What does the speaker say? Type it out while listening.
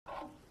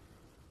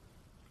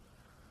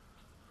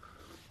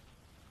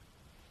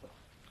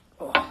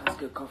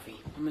good coffee.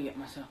 I'm gonna get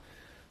myself.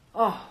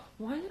 Oh,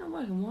 why is it not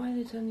working? Why are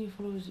they telling you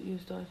followers that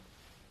you've died?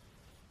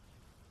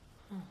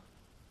 Huh.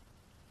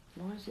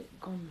 Why is it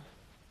gone?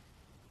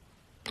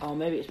 Oh,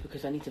 maybe it's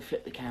because I need to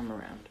flip the camera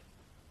around.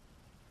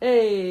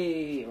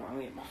 Hey! Right, I'm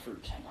gonna get my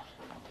fruits. Hang on.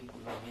 While people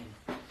log in.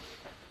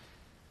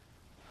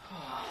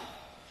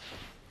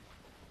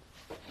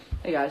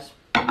 Hey guys.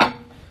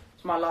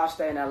 It's my last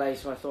day in LA,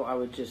 so I thought I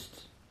would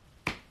just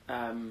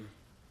go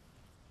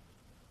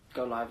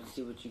live and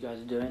see what you guys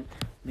are doing.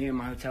 I'm here in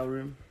my hotel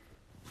room,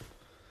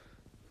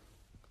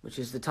 which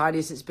is the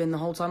tidiest it's been the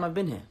whole time I've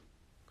been here.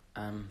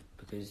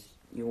 Because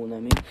you all know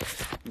me,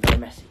 I'm very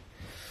messy.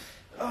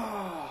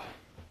 Oh.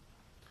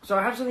 So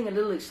I have something a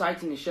little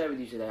exciting to share with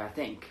you today, I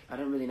think. I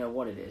don't really know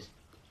what it is.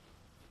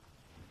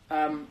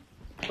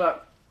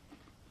 But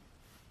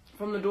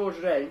from the door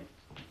today,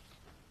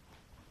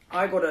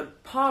 I got a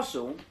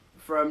parcel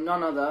from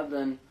none other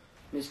than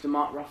Mr.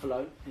 Mark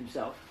Ruffalo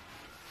himself.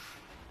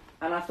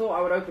 And I thought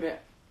I would open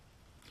it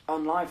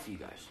on live for you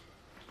guys.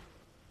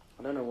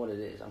 I don't know what it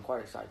is. I'm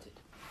quite excited.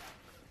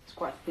 It's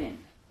quite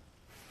thin.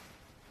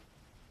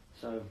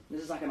 So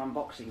this is like an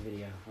unboxing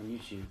video on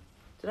YouTube.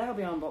 Today I'll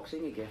be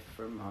unboxing a gift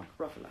from Mark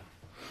Ruffalo.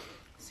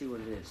 Let's see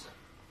what it is.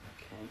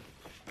 Okay.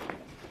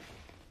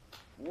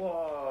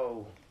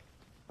 Whoa.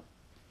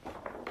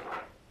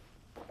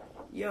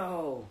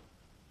 Yo.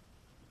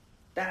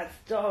 That's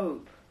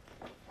dope.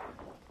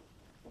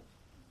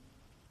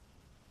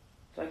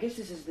 So I guess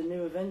this is the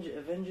new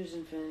Avengers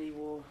Infinity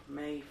War,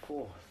 May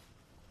 4th.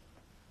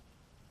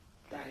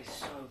 That is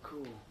so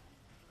cool.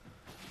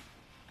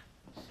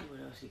 Let's see what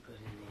else he put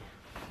in there.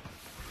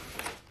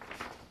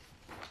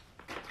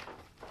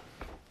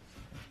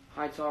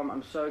 Hi Tom,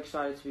 I'm so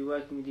excited to be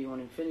working with you on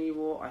Infinity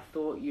War. I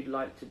thought you'd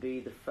like to be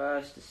the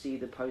first to see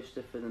the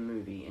poster for the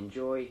movie.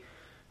 Enjoy,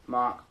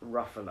 Mark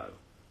Ruffalo.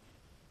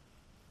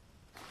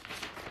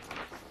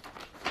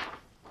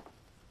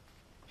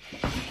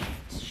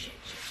 Shit.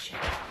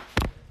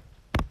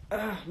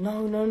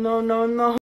 No.